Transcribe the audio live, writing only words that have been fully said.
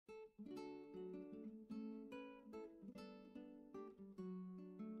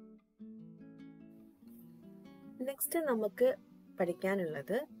Next നമുക്ക്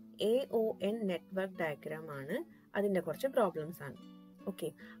പഠിക്കാനുള്ളത് AON network diagram ആണ്. അതിന്റെ കുറച്ച് പ്രോബ്ലംസ് ആണ്. ഓക്കെ,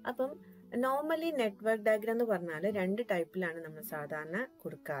 അപ്പം നോർമലി നെറ്റ്വർക്ക് ഡയഗ്രാം എന്ന് പറഞ്ഞാൽ രണ്ട് ടൈപ്പിലാണ് നമ്മൾ സാധാരണ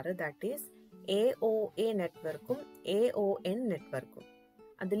കൊടുക്കാറ്. ദാറ്റ് ഈസ് AOA നെറ്റ്വർക്കും AON നെറ്റ്വർക്കും.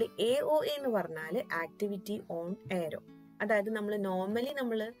 അതിൽ AOA എന്ന് പറഞ്ഞാൽ ആക്ടിവിറ്റി ഓൺ എയറോ, അതായത് നമ്മൾ നോർമലി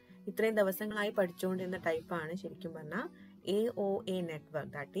ഇത്രയും ദിവസങ്ങളായി പഠിച്ചുകൊണ്ടിരുന്ന ടൈപ്പാണ് ശരിക്കും പറഞ്ഞാൽ AOA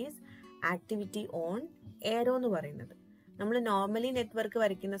network. That is activity on aero എന്ന് പറയുന്നത്. നമ്മൾ നോർമലി നെറ്റ്വർക്ക്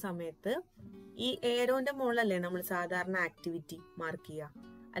വരയ്ക്കുന്ന സമയത്ത് ഈ എയറോന്റെ മുകളിലല്ലേ നമ്മൾ സാധാരണ ആക്ടിവിറ്റി മാർക്ക് ചെയ്യുക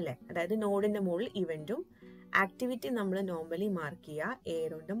അല്ലെ? അതായത് നോഡിന്റെ മുകളിൽ ഇവന്റും ആക്ടിവിറ്റി നമ്മൾ നോർമലി മാർക്ക് ചെയ്യുക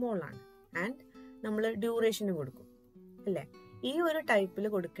എയറോന്റെ മുകളിലാണ്. ആൻഡ് നമ്മൾ ഡ്യൂറേഷന് കൊടുക്കും അല്ലെ? ഈ ഒരു ടൈപ്പിൽ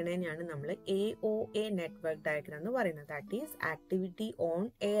കൊടുക്കണേനാണ് നമ്മൾ AOA നെറ്റ്വർക്ക് ഡയഗ്രാം എന്ന് പറയുന്നത്. ദാറ്റ് ഈസ് ആക്ടിവിറ്റി ഓൺ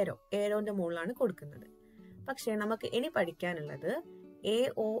എയറോന്റെ മുകളിലാണ് കൊടുക്കുന്നത്. പക്ഷെ നമുക്ക് ഇനി പഠിക്കാനുള്ളത്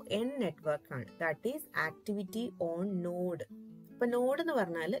AON നെറ്റ്വർക്ക് ആണ്. That is activity on node. അപ്പൊ നോഡ് എന്ന്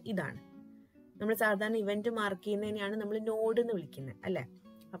പറഞ്ഞാൽ ഇതാണ്. നമ്മൾ സാധാരണ ഇവന്റ് മാർക്ക് ചെയ്യുന്നതിനെയാണ് നമ്മൾ നോഡ് എന്ന് വിളിക്കുന്നത് അല്ലെ?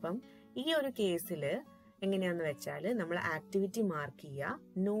 അപ്പം ഈ ഒരു കേസിൽ എങ്ങനെയാന്ന് വെച്ചാൽ നമ്മൾ ആക്ടിവിറ്റി മാർക്ക്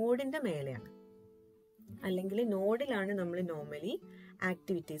ചെയ്യുക നോഡിന്റെ മേലെയാണ്, അല്ലെങ്കിൽ നോഡിലാണ് നമ്മൾ നോർമലി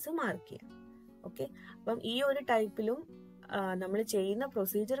ആക്ടിവിറ്റീസ് മാർക്ക് ചെയ്യുക. ഓക്കെ, അപ്പം ഈ ഒരു ടൈപ്പിലും നമ്മൾ ചെയ്യുന്ന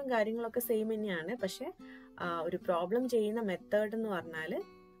പ്രൊസീജിയറും കാര്യങ്ങളൊക്കെ സെയിം തന്നെയാണ്. പക്ഷെ ഒരു പ്രോബ്ലം ചെയ്യുന്ന മെത്തേഡ് എന്ന് പറഞ്ഞാൽ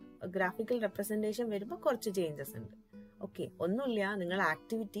ഗ്രാഫിക്കൽ റെപ്രസെന്റേഷൻ വരുമ്പോൾ കുറച്ച് ചേഞ്ചസ് ഉണ്ട്. ഓക്കെ, ഒന്നുമില്ല, നിങ്ങൾ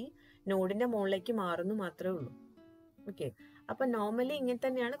ആക്ടിവിറ്റി നോഡിന്റെ മുകളിലേക്ക് മാറുന്നു മാത്രമേ ഉള്ളൂ. ഓക്കെ, അപ്പൊ നോർമലി ഇങ്ങനെ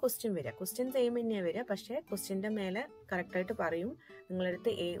തന്നെയാണ് ക്വസ്റ്റ്യൻ വരിക. ക്വസ്റ്റ്യൻ സെയിം തന്നെയാണ് വരിക, പക്ഷെ ക്വസ്റ്റ്യന്റെ മേലെ കറക്റ്റ് ആയിട്ട് പറയും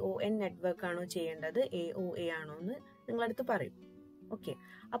നിങ്ങളടുത്ത് AON നെറ്റ്വർക്ക് ആണോ ചെയ്യേണ്ടത് AOA ആണോ എന്ന് നിങ്ങളടുത്ത് പറയും. ഓക്കെ,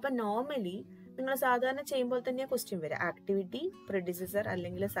 അപ്പൊ നോർമലി നിങ്ങൾ സാധാരണ ചെയ്യുമ്പോൾ തന്നെയാണ് ക്വസ്റ്റ്യൻ വരിക. ആക്ടിവിറ്റി, പ്രെഡിസസർ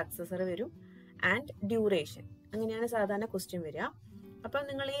അല്ലെങ്കിൽ സക്സസർ വരും, ആൻഡ് ഡ്യൂറേഷൻ. അങ്ങനെയാണ് സാധാരണ ക്വസ്റ്റ്യൻ വരിക. അപ്പം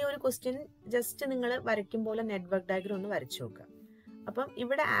നിങ്ങൾ ഈ ഒരു ക്വസ്റ്റ്യൻ ജസ്റ്റ് നിങ്ങൾ വരയ്ക്കും പോലെ നെറ്റ്വർക്ക് ഡയഗ്രാം ഒന്ന് വരച്ചു നോക്കുക. അപ്പം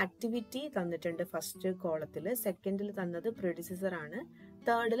ഇവിടെ ആക്ടിവിറ്റി തന്നിട്ടുണ്ട് ഫസ്റ്റ് കോളത്തിൽ, സെക്കൻഡിൽ തന്നത് പ്രെഡിസസർ ആണ്,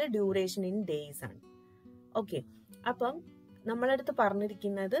 തേർഡിൽ ഡ്യൂറേഷൻ ഇൻ ഡേയ്സ് ആണ്. ഓക്കെ, അപ്പം നമ്മളടുത്ത്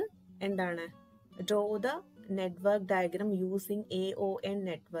പറഞ്ഞിരിക്കുന്നത് എന്താണ്? Draw the network diagram using AON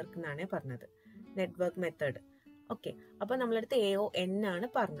network എന്നാണ് പറഞ്ഞത്, നെറ്റ്വർക്ക് മെത്തേഡ്. ഓക്കെ, അപ്പൊ നമ്മളടുത്ത് AON ആണ്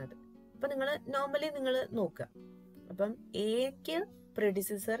പറഞ്ഞത്. അപ്പൊ നിങ്ങൾ നോർമലി നിങ്ങൾ നോക്കുക. അപ്പം എക്ക്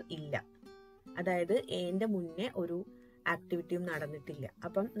പ്രെഡിസസർ ഇല്ല, അതായത് എന്റെ മുന്നേ ഒരു ആക്ടിവിറ്റിയും നടന്നിട്ടില്ല.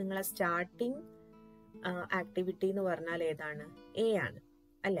 അപ്പം നിങ്ങളെ സ്റ്റാർട്ടിങ് ആക്ടിവിറ്റി എന്ന് പറഞ്ഞാൽ ഏതാണ്? A ആണ്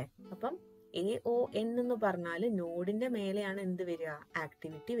അല്ലെ? അപ്പം AON എന്ന് പറഞ്ഞാൽ നോഡിന്റെ മേലെയാണ് എന്ത് വരിക?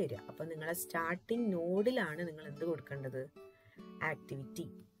 ആക്ടിവിറ്റി വരിക. അപ്പൊ നിങ്ങളെ സ്റ്റാർട്ടിങ് നോഡിലാണ് നിങ്ങൾ എന്ത് കൊടുക്കേണ്ടത്? Activity.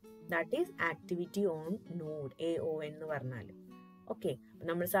 That is activity on node, AON എന്ന് പറഞ്ഞാൽ. ഓക്കെ,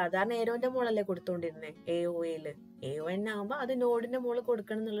 നമ്മൾ സാധാരണ എയറോന്റെ മുകളല്ലേ കൊടുത്തോണ്ടിരുന്നേ AOAയില്. AON ആകുമ്പോൾ അത് നോഡിന്റെ മുകളിൽ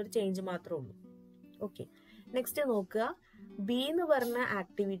കൊടുക്കണം എന്നുള്ളൊരു ചേഞ്ച് മാത്രമേ ഉള്ളൂ. ഓക്കെ, നെക്സ്റ്റ് നോക്കുക. B എന്ന് പറഞ്ഞ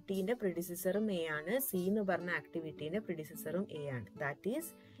ആക്ടിവിറ്റീന്റെ പ്രെഡിസസറും A ആണ്, C എന്ന് പറഞ്ഞ ആക്ടിവിറ്റീന്റെ പ്രെഡിസസറും A ആണ്. ദാറ്റ്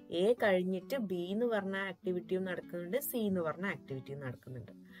ഈസ് A കഴിഞ്ഞിട്ട് B എന്ന് പറഞ്ഞ ആക്ടിവിറ്റിയും നടക്കുന്നുണ്ട്, C എന്ന് പറഞ്ഞ ആക്ടിവിറ്റിയും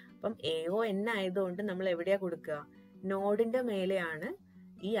നടക്കുന്നുണ്ട്. അപ്പം AON ആയതുകൊണ്ട് നമ്മൾ എവിടെയാ കൊടുക്കുക? നോഡിന്റെ മേലെയാണ്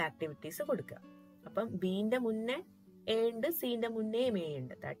ഈ ആക്ടിവിറ്റീസ് കൊടുക്കുക. അപ്പം ബിന്റെ മുന്നേ A ഉണ്ട്, സിന്റെ മുന്നേയും A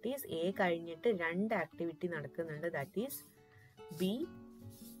ഉണ്ട്. ദാറ്റ് ഈസ് A കഴിഞ്ഞിട്ട് രണ്ട് ആക്ടിവിറ്റി നടക്കുന്നുണ്ട്. That is B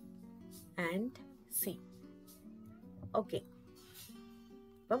and C. Okay,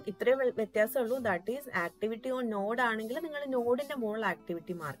 അപ്പം ഇത്രയും വ്യത്യാസമുള്ളൂ. That is activity on node ആണെങ്കിൽ നിങ്ങൾ നോഡിന്റെ മുകളിൽ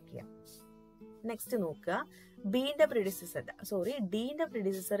ആക്ടിവിറ്റി മാർക്ക് ചെയ്യാം. നെക്സ്റ്റ് നോക്കുക. ഡിന്റെ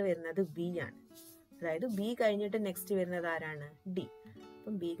പ്രെഡിസസർ വരുന്നത് B ആണ്. അതായത് B കഴിഞ്ഞിട്ട് നെക്സ്റ്റ് വരുന്നത് ആരാണ്? D.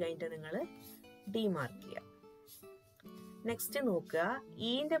 അപ്പം B കഴിഞ്ഞിട്ട് നിങ്ങൾ D മാർക്ക് ചെയ്യാം. നെക്സ്റ്റ് നോക്കുക.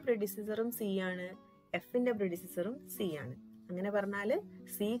 ഇന്റെ പ്രെഡിസസറും C ആണ്, എഫിന്റെ പ്രെഡിസസറും C ആണ്. അങ്ങനെ പറഞ്ഞാല്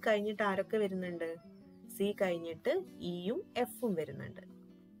C കഴിഞ്ഞിട്ട് ആരൊക്കെ വരുന്നുണ്ട്? C കഴിഞ്ഞിട്ട് ഇയും എഫും വരുന്നുണ്ട്.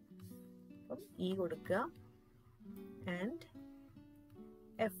 അപ്പം ഇ കൊടുക്കുക ആൻഡ്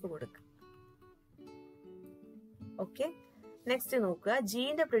എഫ് കൊടുക്കുക. ഓക്കെ, നെക്സ്റ്റ് നോക്കുക.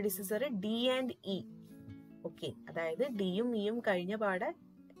 ജിന്റെ പ്രെഡിസസർ D ആൻഡ് E. ഓക്കെ, അതായത് ഡിയും ഇയും കഴിഞ്ഞ പാടെ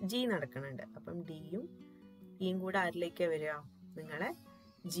G നടക്കുന്നുണ്ട്. അപ്പം ഡിയും ഇയും കൂടെ ആരിലേക്കാ വരിക? നിങ്ങളെ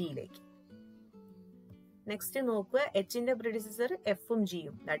ജിയിലേക്ക്. നെക്സ്റ്റ് നോക്കുക. എച്ചിന്റെ പ്രെഡിസസർ എഫും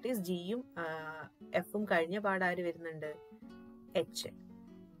ജിയും. ദാറ്റ് ഈസ് ജിയും എഫും കഴിഞ്ഞ പാട് ആര് വരുന്നുണ്ട്? എച്ച്,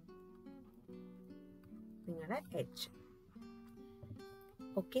 നിങ്ങളുടെ എച്ച്.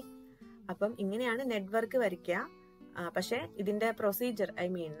 ഓക്കെ, അപ്പം ഇങ്ങനെയാണ് നെറ്റ്വർക്ക് വരയ്ക്കുക. പക്ഷെ ഇതിന്റെ പ്രൊസീജിയർ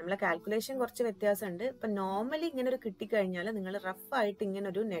നമ്മളെ കാൽക്കുലേഷൻ കുറച്ച് വ്യത്യാസമുണ്ട്. ഇപ്പൊ നോർമലി ഇങ്ങനെ ഒരു കിട്ടിക്കഴിഞ്ഞാൽ നിങ്ങൾ റഫ് ആയിട്ട് ഇങ്ങനെ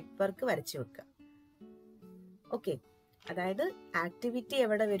ഒരു നെറ്റ്വർക്ക് വരച്ചു വെക്കുക. ഓക്കെ, അതായത് ആക്ടിവിറ്റി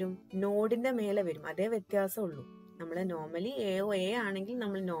എവിടെ വരും? നോഡിന്റെ മേലെ വരും. അതേ വ്യത്യാസമുള്ളൂ. നമ്മൾ നോർമലി AOA ആണെങ്കിൽ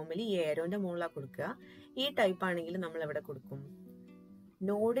നമ്മൾ നോർമലി ഏരോന്റെ മുകളിലാണ് കൊടുക്കുക. ഈ ടൈപ്പ് ആണെങ്കിൽ നമ്മൾ എവിടെ കൊടുക്കും?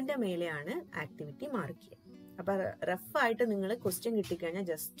 നോഡിന്റെ മേലെയാണ് ആക്ടിവിറ്റി മാർക്ക് ചെയ്യുക. അപ്പൊ റഫായിട്ട് നിങ്ങൾ ക്വസ്റ്റ്യൻ കിട്ടിക്കഴിഞ്ഞാൽ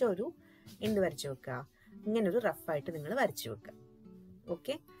ജസ്റ്റ് ഒരു എന്ത് വരച്ചു വെക്കുക, ഇങ്ങനൊരു റഫായിട്ട് നിങ്ങൾ വരച്ചു വെക്കുക.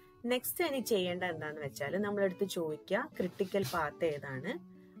 ഓക്കെ, നെക്സ്റ്റ് ഇനി ചെയ്യേണ്ട എന്താന്ന് വെച്ചാൽ നമ്മളെടുത്ത് ചോദിക്കുക ക്രിട്ടിക്കൽ പാത്ത് ഏതാണ്,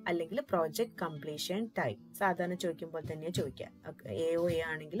 അല്ലെങ്കിൽ പ്രോജക്ട് കംപ്ലീഷൻ ടൈം. സാധാരണ ചോദിക്കുമ്പോൾ തന്നെയാണ് ചോദിക്കുക, AOA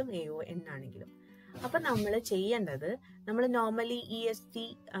ആണെങ്കിലും AON ആണെങ്കിലും. അപ്പൊ നമ്മൾ ചെയ്യേണ്ടത്, നമ്മൾ നോർമലി EST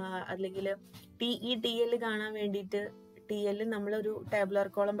അല്ലെങ്കിൽ TETL കാണാൻ വേണ്ടിയിട്ട് TL നമ്മളൊരു ടേബുലർ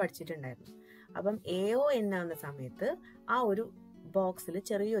കോളം പഠിച്ചിട്ടുണ്ടായിരുന്നു. അപ്പം AON ആവുന്ന സമയത്ത് ആ ഒരു ബോക്സിൽ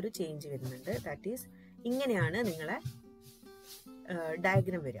ചെറിയൊരു ചേഞ്ച് വരുന്നുണ്ട്. ദാറ്റ് ഈസ് ഇങ്ങനെയാണ് നിങ്ങളെ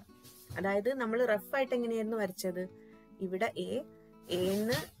ഡയഗ്രാം വരിക. അതായത് നമ്മൾ റഫായിട്ട് എങ്ങനെയായിരുന്നു വരച്ചത്? ഇവിടെ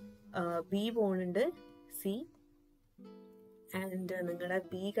Aന്ന് B പോകുന്നുണ്ട്, C, ആൻഡ് നിങ്ങളുടെ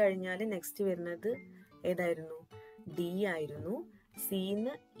B കഴിഞ്ഞാൽ നെക്സ്റ്റ് വരുന്നത് ഏതായിരുന്നു? D ആയിരുന്നു.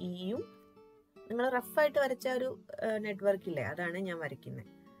 Cന്ന് Eയും നിങ്ങൾ റഫായിട്ട് വരച്ച ഒരു നെറ്റ്വർക്ക് ഇല്ലേ, അതാണ് ഞാൻ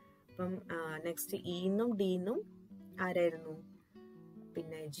വരയ്ക്കുന്നത്. അപ്പം നെക്സ്റ്റ് Eന്നും Dന്നും ആരായിരുന്നു?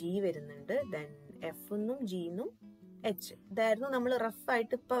 പിന്നെ G വരുന്നുണ്ട്, ദെൻ Fന്നും Gന്നും H. ഇതായിരുന്നു നമ്മൾ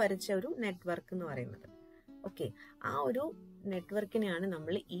റഫായിട്ട് ഇപ്പൊ വരച്ച ഒരു നെറ്റ്വർക്ക് എന്ന് പറയുന്നത്. ഓക്കെ, ആ ഒരു നെറ്റ്വർക്കിനെയാണ്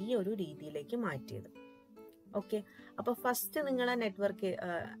നമ്മൾ ഈ ഒരു രീതിയിലേക്ക് മാറ്റിയത്. ഓക്കെ, അപ്പൊ ഫസ്റ്റ് നിങ്ങളെ നെറ്റ്വർക്ക്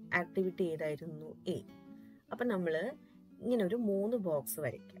ആക്ടിവിറ്റി ഏതായിരുന്നു? A. അപ്പൊ നമ്മള് ഇങ്ങനെ ഒരു 3 ബോക്സ്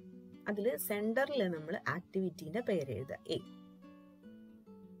വരയ്ക്കാം. അതിൽ സെന്ററിൽ നമ്മൾ ആക്ടിവിറ്റീന്റെ പേര് എഴുതുക, A.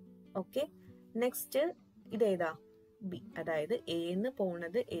 ഓക്കെ, നെക്സ്റ്റ് ഇതേതാ? B. അതായത് Aന്ന്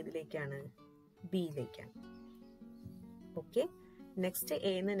പോണത് ഏതിലേക്കാണ്? Bയിലേക്കാണ്. ഓക്കെ, നെക്സ്റ്റ്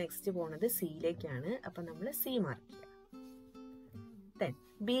Aന്ന് നെക്സ്റ്റ് പോണത് Cയിലേക്കാണ്. അപ്പൊ നമ്മൾ C മാർക്ക് ചെയ്യാം. ദെൻ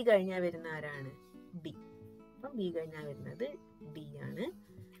B കഴിഞ്ഞാൽ വരുന്ന ആരാണ്? D. അപ്പൊ B കഴിഞ്ഞാൽ വരുന്നത് D ആണ്.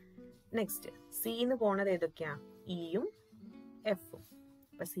 നെക്സ്റ്റ് Cന്ന് പോണത് ഏതൊക്കെയാ? Eയും Fഉം.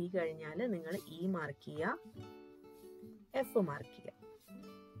 അപ്പൊ C കഴിഞ്ഞാൽ നിങ്ങൾ E മാർക്ക് ചെയ്യുക, F മാർക്ക് ചെയ്യുക.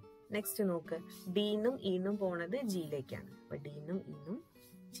 നെക്സ്റ്റ് നോക്ക്, Dന്നും Eന്നും പോണത് Gയിലേക്കാണ്. അപ്പൊ Dന്നും Eന്നും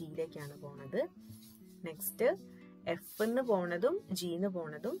Gയിലേക്കാണ് പോണത്. നെക്സ്റ്റ് Fന്ന് പോണതും Gന്ന്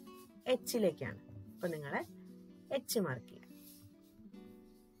പോണതും Hയിലേക്കാണ്. അപ്പൊ നിങ്ങളെ H മാർക്ക് ചെയ്യുക.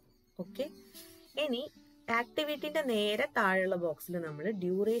 ഓക്കെ, ഇനി ആക്ടിവിറ്റിന്റെ നേരെ താഴെയുള്ള ബോക്സിൽ നമ്മൾ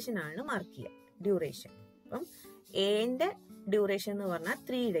ഡ്യൂറേഷൻ ആണ് മാർക്ക് ചെയ്യുക. ഡ്യൂറേഷൻ, അപ്പം Aന്റെ ഡ്യൂറേഷൻ എന്ന് പറഞ്ഞാൽ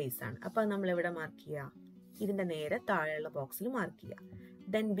 3 days ആണ്. അപ്പൊ നമ്മൾ എവിടെ മാർക്ക് ചെയ്യുക? ഇതിന്റെ നേരെ താഴെയുള്ള ബോക്സിൽ മാർക്ക് ചെയ്യുക.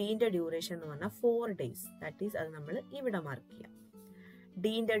 ദെൻ Bന്റെ ഡ്യൂറേഷൻ എന്ന് പറഞ്ഞാൽ 4 days. ദാറ്റ് ഈസ് അത് നമ്മൾ ഇവിടെ മാർക്ക് ചെയ്യാം.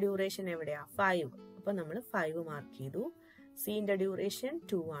 Dന്റെ ഡ്യൂറേഷൻ എവിടെയാ? 5. അപ്പൊ നമ്മൾ 5 മാർക്ക് ചെയ്തു. Cന്റെ ഡ്യൂറേഷൻ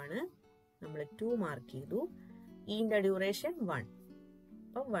 2 ആണ്, നമ്മൾ 2 മാർക്ക് ചെയ്തു. Eന്റെ ഡ്യൂറേഷൻ 1,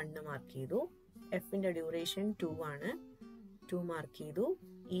 അപ്പൊ 1 മാർക്ക് ചെയ്തു. Fന്റെ ഡ്യൂറേഷൻ 2 ആണ്, 2 മാർക്ക് ചെയ്തു.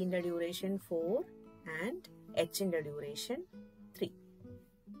 Eന്റെ ഡ്യൂറേഷൻ 4 ആൻഡ് Hന്റെ ഡ്യൂറേഷൻ 3.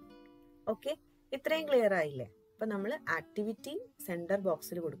 ഓക്കെ, ഇത്രയും ക്ലിയർ ആയില്ലേ? അപ്പൊ നമ്മൾ ആക്ടിവിറ്റി സെന്റർ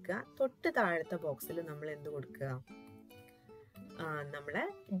ബോക്സിൽ കൊടുക്കുക. തൊട്ട് താഴത്തെ ബോക്സിൽ നമ്മൾ എന്ത് കൊടുക്കുക? നമ്മളെ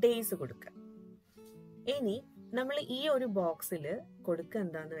ഡേയ്സ് കൊടുക്കുക. ഇനി നമ്മൾ ഈ ഒരു ബോക്സിൽ കൊടുക്കുക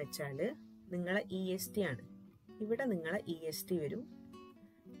എന്താന്ന് വെച്ചാല് നിങ്ങളെ EST ആണ്. ഇവിടെ നിങ്ങളെ EST വരും,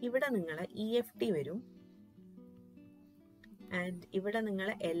 ഇവിടെ നിങ്ങളെ EFT വരും, ആൻഡ് ഇവിടെ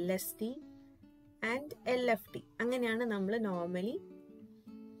നിങ്ങളെ LST ആൻഡ് LFT. അങ്ങനെയാണ് നമ്മൾ നോർമലി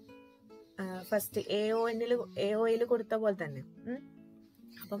ഫസ്റ്റ് AOL കൊടുത്ത പോലെ തന്നെ.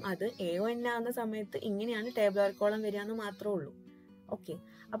 അപ്പം അത് AON ആകുന്ന സമയത്ത് ഇങ്ങനെയാണ് ടേബിൾ കോളം വരിക എന്ന് മാത്രമേ ഉള്ളൂ. ഓക്കെ,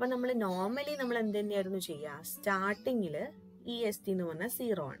 അപ്പൊ നമ്മൾ നോർമലി നമ്മൾ എന്ത് തന്നെയായിരുന്നു ചെയ്യുക? സ്റ്റാർട്ടിങ്ങില് EST എന്ന് പറഞ്ഞാൽ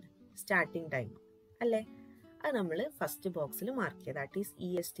 0 ആണ്, സ്റ്റാർട്ടിങ് ടൈം അല്ലേ? അത് നമ്മൾ ഫസ്റ്റ് ബോക്സിൽ മാർക്ക് ചെയ്യുക. That is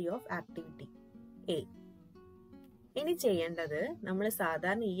EST of activity A. ഇനി ചെയ്യേണ്ടത്, നമ്മൾ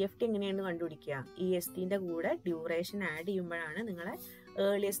സാധാരണ EFT എങ്ങനെയാണ് കണ്ടുപിടിക്കുക? ESTന്റെ കൂടെ ഡ്യൂറേഷൻ ആഡ് ചെയ്യുമ്പോഴാണ് നിങ്ങളെ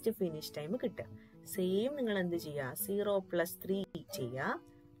ഏർലിയസ്റ്റ് ഫിനിഷ് ടൈം കിട്ടുക. സെയിം നിങ്ങൾ എന്ത് ചെയ്യുക? 0 + 3 ചെയ്യുക.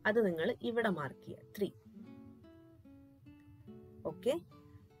 അത് നിങ്ങൾ ഇവിടെ മാർക്ക് ചെയ്യുക, 3. ഓക്കെ,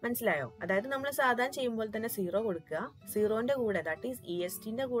 മനസ്സിലായോ? അതായത് നമ്മൾ സാധാരണ ചെയ്യുമ്പോൾ തന്നെ 0 കൊടുക്കുക. 0ന്റെ കൂടെ ദാറ്റ് ഈസ്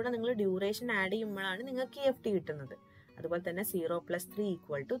ESTന്റെ കൂടെ നിങ്ങൾ ഡ്യൂറേഷൻ ആഡ് ചെയ്യുമ്പോഴാണ് നിങ്ങൾക്ക് EFT കിട്ടുന്നത്. അതുപോലെ തന്നെ 0 + 3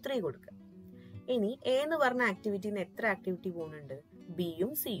 = 3 കൊടുക്കുക. ഇനി A എന്ന് പറഞ്ഞ ആക്ടിവിറ്റിന്ന് എത്ര ആക്ടിവിറ്റി പോകുന്നുണ്ട്?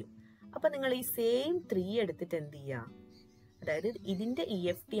 Bയും Cയും. അപ്പൊ നിങ്ങൾ ഈ സെയിം 3 എടുത്തിട്ട് എന്ത് ചെയ്യുക? അതായത് ഇതിന്റെ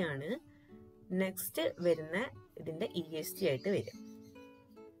EFT ആണ്, നെക്സ്റ്റ് വരുന്ന ഇതിന്റെ EST ആയിട്ട് വരും.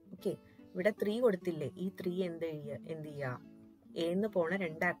 ഓക്കെ, ഇവിടെ 3 കൊടുത്തില്ലേ? ഈ 3 എന്ത് ചെയ്യുക? എന്ന് പോണ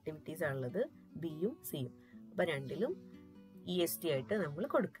 2 ആക്ടിവിറ്റീസ് ആണുള്ളത്, Bയും Cയും. അപ്പൊ രണ്ടിലും EST ആയിട്ട് നമ്മൾ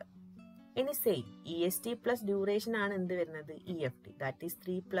കൊടുക്കുക. ഇനി സെയിം EST പ്ലസ് ഡ്യൂറേഷൻ ആണ് എന്ത് വരുന്നത്? EFT. That is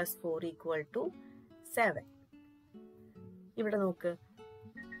 3 + 4 = 7. ഇവിടെ നോക്ക്,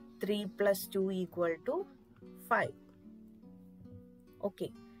 3 + 2 = 5. ഓക്കെ,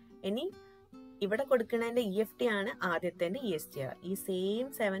 ഇനി ഇവിടെ കൊടുക്കുന്നതിന്റെ EFT ആണ് ആദ്യത്തെ ESTR. ഈ സെയിം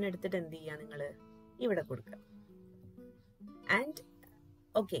 7 എടുത്തിട്ട് എന്ത് ചെയ്യുക നിങ്ങൾ ഇവിടെ കൊടുക്കുക. ആൻഡ്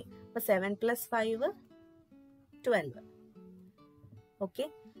ഓക്കെ, അപ്പൊ 7 + 5 12. ഓക്കെ,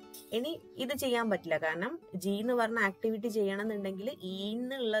 ഇനി ഇത് ചെയ്യാൻ പറ്റില്ല, കാരണം G എന്ന് പറഞ്ഞ ആക്ടിവിറ്റി ചെയ്യണമെന്നുണ്ടെങ്കിൽ E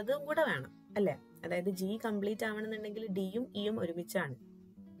എന്നുള്ളതും കൂടെ വേണം അല്ലെ. അതായത് G കംപ്ലീറ്റ് ആവണമെന്നുണ്ടെങ്കിൽ Dയും Eയും ഒരുമിച്ചാണ്.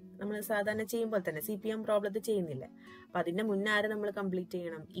 നമ്മൾ സാധാരണ ചെയ്യുമ്പോൾ തന്നെ CPM പ്രോബ്ലത്തിൽ ചെയ്യുന്നില്ല. അപ്പൊ അതിന്റെ മുന്നേ ആരെ നമ്മൾ കംപ്ലീറ്റ്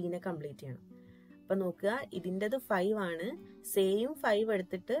ചെയ്യണം? Eനെ കംപ്ലീറ്റ് ചെയ്യണം. അപ്പൊ നോക്കുക, ഇതിൻ്റെത് 5 ആണ്. സെയിം 5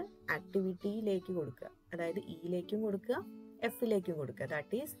 എടുത്തിട്ട് ആക്ടിവിറ്റിയിലേക്ക് കൊടുക്കുക. അതായത് ഇയിലേക്കും കൊടുക്കുക, എഫിലേക്കും കൊടുക്കുക.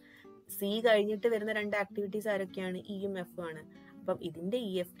 ദാറ്റ് ഈസ് C കഴിഞ്ഞിട്ട് വരുന്ന 2 ആക്ടിവിറ്റീസ് ആരൊക്കെയാണ്? ഇയും എഫും ആണ്. അപ്പം ഇതിന്റെ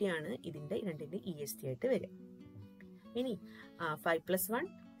EFT ആണ് ഇതിന്റെ രണ്ടിന്റെ EST ആയിട്ട് വരിക. ഇനി 5 + 1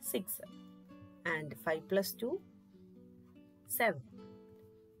 6 ആൻഡ് 5 + 2 7.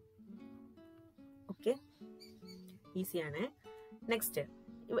 ഓക്കെ, ഈസിയാണ്. നെക്സ്റ്റ്,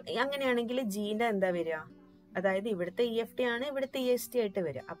 അങ്ങനെയാണെങ്കിൽ Gന്റെ എന്താ വരിക? അതായത് ഇവിടുത്തെ EFT ആണ് ഇവിടുത്തെ EST ആയിട്ട്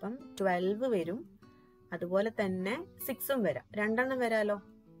വരിക. അപ്പം 12 വരും, അതുപോലെ തന്നെ 6ഉം വരാം. 2 എണ്ണം വരാലോ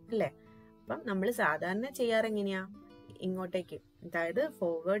അല്ലേ. അപ്പം നമ്മൾ സാധാരണ ചെയ്യാറ് എങ്ങനെയാ? ഇങ്ങോട്ടേക്ക്, അതായത്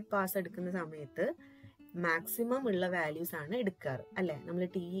ഫോർവേഡ് പാസ് എടുക്കുന്ന സമയത്ത് മാക്സിമം ഉള്ള വാല്യൂസ് ആണ് എടുക്കാറ് അല്ലെ. നമ്മൾ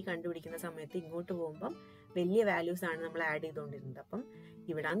TE കണ്ടുപിടിക്കുന്ന സമയത്ത് ഇങ്ങോട്ട് പോകുമ്പം വലിയ വാല്യൂസ് ആണ് നമ്മൾ ആഡ് ചെയ്തുകൊണ്ടിരുന്നത്. അപ്പം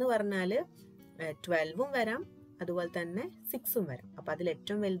ഇവിടെ എന്ന് പറഞ്ഞാൽ 12ഉം വരാം, അതുപോലെ തന്നെ 6ഉം വരാം. അപ്പൊ അതിൽ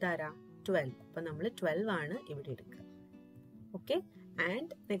ഏറ്റവും വലുതാരാ? 12. അപ്പൊ നമ്മൾ 12 ആണ് ഇവിടെ എടുക്കുക. Okay,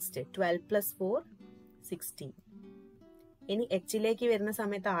 and next 12 + 4 16. ഇനി Hലേക്ക് വരുന്ന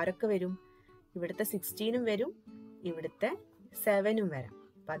സമയത്ത് ആരൊക്കെ വരും? ഇവിടുത്തെ 16ഉം വരും, ഇവിടുത്തെ 7ഉം വരാം.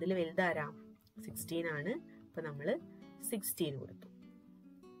 അപ്പൊ അതിൽ വലുതാരാ? 16 ആണ്. അപ്പൊ നമ്മൾ 16 കൊടുത്തു.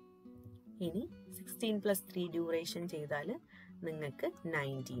 ഇനി 16 + 3 ഡ്യൂറേഷൻ ചെയ്താൽ നിങ്ങൾക്ക്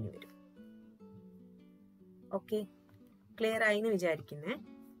 19 വരും. ഓക്കെ, ക്ലിയർ ആയി എന്ന് വിചാരിക്കുന്നേ.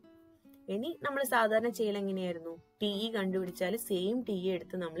 ഇനി നമ്മൾ സാധാരണ ചെയ്യൽ എങ്ങനെയായിരുന്നു? TE കണ്ടുപിടിച്ചാൽ സെയിം TE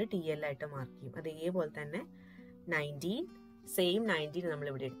എടുത്ത് നമ്മൾ TL ആയിട്ട് മാർക്ക് ചെയ്യും. അതേപോലെ തന്നെ 19 സെയിം 19 നമ്മൾ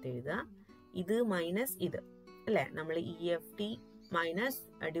ഇവിടെ എടുത്ത് എഴുതുക. ഇത് മൈനസ് ഇത് അല്ലെ, നമ്മൾ EFT മൈനസ്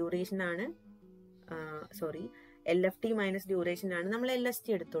ഡ്യൂറേഷൻ ആണ്, സോറി LFT മൈനസ് ഡ്യൂറേഷൻ ആണ് നമ്മൾ LST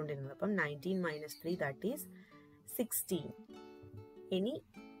എടുത്തുകൊണ്ടിരുന്നത്. അപ്പം 19 - 3 ദാറ്റ് ഈസ് 16. ഇനി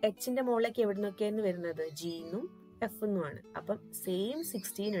Hന്റെ മുകളിലേക്ക് എവിടെ നിന്നൊക്കെയാണ് വരുന്നത്? Gന്നും Fന്നും ആണ്. അപ്പം സെയിം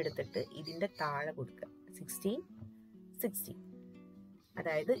 16 എടുത്തിട്ട് ഇതിന്റെ താഴെ കൊടുക്കുക. 16 16.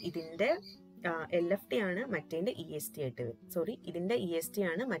 അതായത് ഇതിന്റെ LFT ആണ് മറ്റേന്റെ EST ആയിട്ട് വരും. സോറി, ഇതിന്റെ EST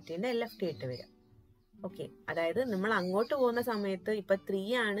ആണ് മറ്റേന്റെ LFT ആയിട്ട് വരിക. ഓക്കെ, അതായത് നമ്മൾ അങ്ങോട്ട് പോകുന്ന സമയത്ത് ഇപ്പൊ 3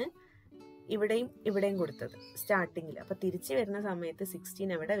 ആണ് ഇവിടെയും കൊടുത്തത് സ്റ്റാർട്ടിങ്ങിൽ. അപ്പൊ തിരിച്ചു വരുന്ന സമയത്ത്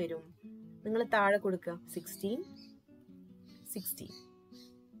 16 എവിടെ വരും? നിങ്ങൾ താഴെ കൊടുക്കുക. 16 16.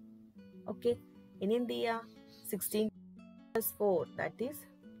 ഓക്കെ, ഇനി എന്ത് ചെയ്യാ? 16 + 4 ദാറ്റ് ഈസ്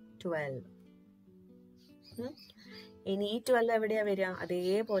 12. ഇനി ഈ 12 എവിടെയാ വരിക?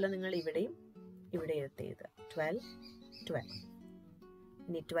 അതേപോലെ നിങ്ങൾ ഇവിടെ എടുത്ത് എഴുതുക. 12 12.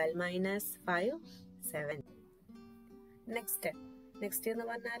 ഇനി 12 - 5 7. നെക്സ്റ്റ് എന്ന്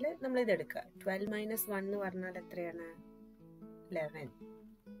പറഞ്ഞാൽ നമ്മൾ ഇത് എടുക്കുക. 12 - 1 എന്ന് പറഞ്ഞാൽ എത്രയാണ്? 11.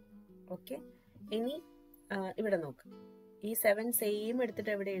 ഓക്കെ, ഇനി ഇവിടെ നോക്ക്. ഈ 7 സെയിം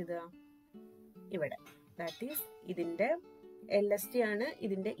എടുത്തിട്ട് എവിടെ എഴുതുക? ഇവിടെ. ദാറ്റ് ഈസ് ഇതിന്റെ LST ആണ്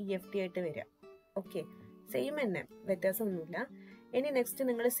ഇതിന്റെ EFT ആയിട്ട് വരിക. ഓക്കെ, സെയിം തന്നെ, വ്യത്യാസമൊന്നുമില്ല. ഇനി നെക്സ്റ്റ്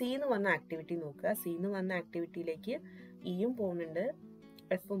നിങ്ങൾ C എന്ന് വന്ന ആക്ടിവിറ്റി നോക്കുക. C എന്ന് വന്ന ആക്ടിവിറ്റിയിലേക്ക് Eയും പോകുന്നുണ്ട്,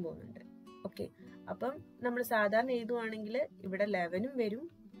 Fഉം പോകുന്നുണ്ട്. ഓക്കെ, അപ്പം നമ്മൾ സാധാരണ എഴുതുവാണെങ്കിൽ ഇവിടെ 11ഉം വരും,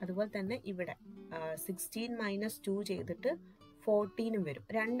 അതുപോലെ തന്നെ ഇവിടെ 16 - 2 ചെയ്തിട്ട് 14ഉം വരും.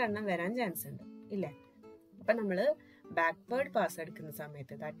 2 എണ്ണം വരാൻ ചാൻസ് ഉണ്ട് ഇല്ലേ. അപ്പൊ നമ്മള് ബാക്ക്വേർഡ് പാസ് എടുക്കുന്ന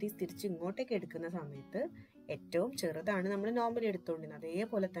സമയത്ത്, ദാറ്റ് ഈസ് തിരിച്ച് ഇങ്ങോട്ടേക്ക് എടുക്കുന്ന സമയത്ത് ഏറ്റവും ചെറുതാണ് നമ്മൾ നോർമലി എടുത്തുകൊണ്ടിരുന്നത്.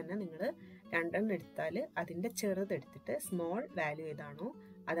 അതേപോലെ തന്നെ നിങ്ങൾ 2 എണ്ണം എടുത്താൽ അതിന്റെ ചെറുതെടുത്തിട്ട് സ്മോൾ വാല്യൂ ഏതാണോ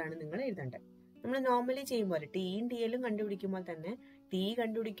അതാണ് നിങ്ങൾ എഴുതേണ്ടത്. നമ്മൾ നോർമലി ചെയ്യുമ്പോൾ TEയും TLും കണ്ടുപിടിക്കുമ്പോൾ തന്നെ TE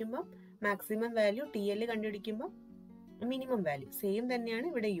കണ്ടുപിടിക്കുമ്പോൾ maximum value, TL കണ്ടുപിടിക്കുമ്പോൾ minimum value same തന്നെയാണ്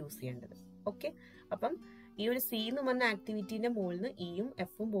ഇവിടെ യൂസ് ചെയ്യേണ്ടത്. ഓക്കെ, അപ്പം ഈ ഒരു C എന്ന് പറഞ്ഞ ആക്ടിവിറ്റിന്റെ മുകളിൽ നിന്ന് Eയും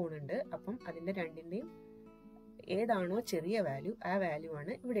Fഉം പോകുന്നുണ്ട്. അപ്പം അതിന്റെ രണ്ടിന്റെയും ഏതാണോ ചെറിയ വാല്യൂ ആ വാല്യൂ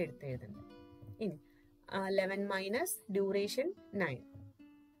ആണ് ഇവിടെ എടുത്ത് എഴുതേണ്ടത്. ഇനി 11 മൈനസ് ഡ്യൂറേഷൻ 9.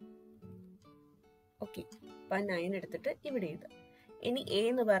 ഓക്കെ, അപ്പൊ 9 എടുത്തിട്ട് ഇവിടെ എഴുതാം. ഇനി A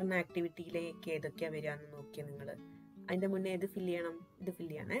എന്ന് പറഞ്ഞ ആക്ടിവിറ്റിയിലേക്ക് ഏതൊക്കെയാ വരിക എന്ന് നോക്കിയാൽ നിങ്ങൾ അതിന്റെ മുന്നേ ഏത് ഫില്ല് ചെയ്യണം? ഇത്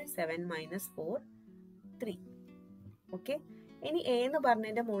ഫില്ല് ചെയ്യണേ. 7 - 4 3. ഓക്കെ, ഇനി A എന്ന്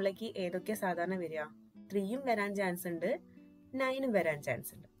പറഞ്ഞതിന്റെ മുകളിലേക്ക് ഏതൊക്കെയാ സാധാരണ വരിക? 3ഉം വരാൻ ചാൻസ് ഉണ്ട്, 9ഉം വരാൻ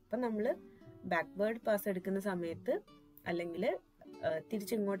ചാൻസ് ഉണ്ട്. അപ്പൊ നമ്മള് ബാക്ക്വേർഡ് പാസ് എടുക്കുന്ന സമയത്ത് അല്ലെങ്കിൽ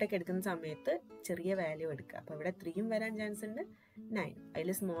തിരിച്ചിങ്ങോട്ടേക്ക് എടുക്കുന്ന സമയത്ത് ചെറിയ വാല്യൂ എടുക്കുക. അപ്പോൾ ഇവിടെ 3 വരാൻ ചാൻസ് ഉണ്ട്, 9. അതിൽ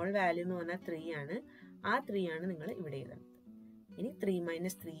സ്മോൾ വാല്യൂ എന്ന് പറഞ്ഞാൽ 3 ആണ്. ആ 3 ആണ് നിങ്ങൾ ഇവിടെ എഴുതുന്നത്. ഇനി 3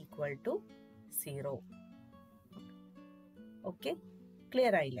 - 3 = 0. ഓക്കെ,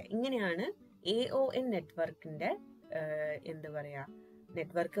 ക്ലിയർ ആയില്ല? ഇങ്ങനെയാണ് AON നെറ്റ്വർക്കിന്റെ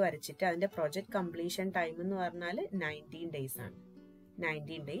നെറ്റ്വർക്ക് വരച്ചിട്ട് അതിന്റെ പ്രൊജക്ട് കംപ്ലീഷൻ ടൈം എന്ന് പറഞ്ഞാൽ 19 days ആണ്.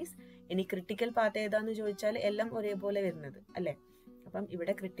 19 days. ഇനി ക്രിട്ടിക്കൽ പാത്ത് ഏതാന്ന് ചോദിച്ചാൽ എല്ലാം ഒരേപോലെ വരുന്നത് അല്ലെ. അപ്പം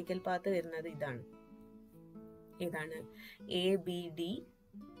ഇവിടെ ക്രിട്ടിക്കൽ പാത്ത് വരുന്നത് ഏതാണ്? ABDGH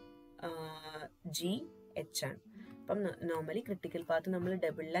ആണ്. അപ്പം നോർമലി ക്രിട്ടിക്കൽ പാത്ത് നമ്മൾ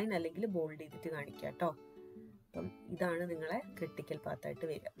ഡബിൾ ലൈൻ അല്ലെങ്കിൽ ബോൾഡ് ചെയ്തിട്ട് കാണിക്കുക കേട്ടോ. അപ്പം ഇതാണ് നിങ്ങളെ ക്രിട്ടിക്കൽ പാത്തായിട്ട്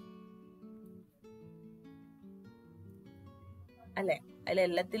വരിക അല്ലെ.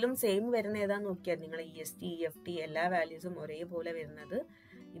 അതിലെല്ലാത്തിലും സെയിം വരുന്ന ഏതാന്ന് നോക്കിയാൽ നിങ്ങൾ EST EFT എല്ലാ വാല്യൂസും ഒരേപോലെ വരുന്നത്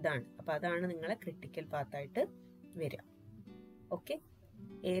ഇതാണ്. അപ്പൊ അതാണ് നിങ്ങളെ ക്രിട്ടിക്കൽ പാത്തായിട്ട് വരിക. ഓക്കെ,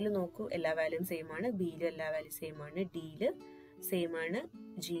 എയിൽ നോക്കൂ, എല്ലാ വാല്യൂം സെയിം ആണ്. ബിയിലും എല്ലാ വാല്യൂ സെയിം ആണ്. ഡിയില് സെയിം ആണ്.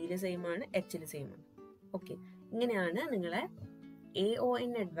 ജിയില് സെയിം ആണ്. എച്ചില് സെയിം ആണ്. ഓക്കെ, ഇങ്ങനെയാണ് നിങ്ങളെ AON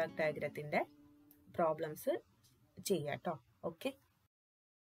നെറ്റ്വർക്ക് ഡയഗ്രത്തിന്റെ പ്രോബ്ലംസ് ചെയ്യാം കേട്ടോ. ഓക്കെ.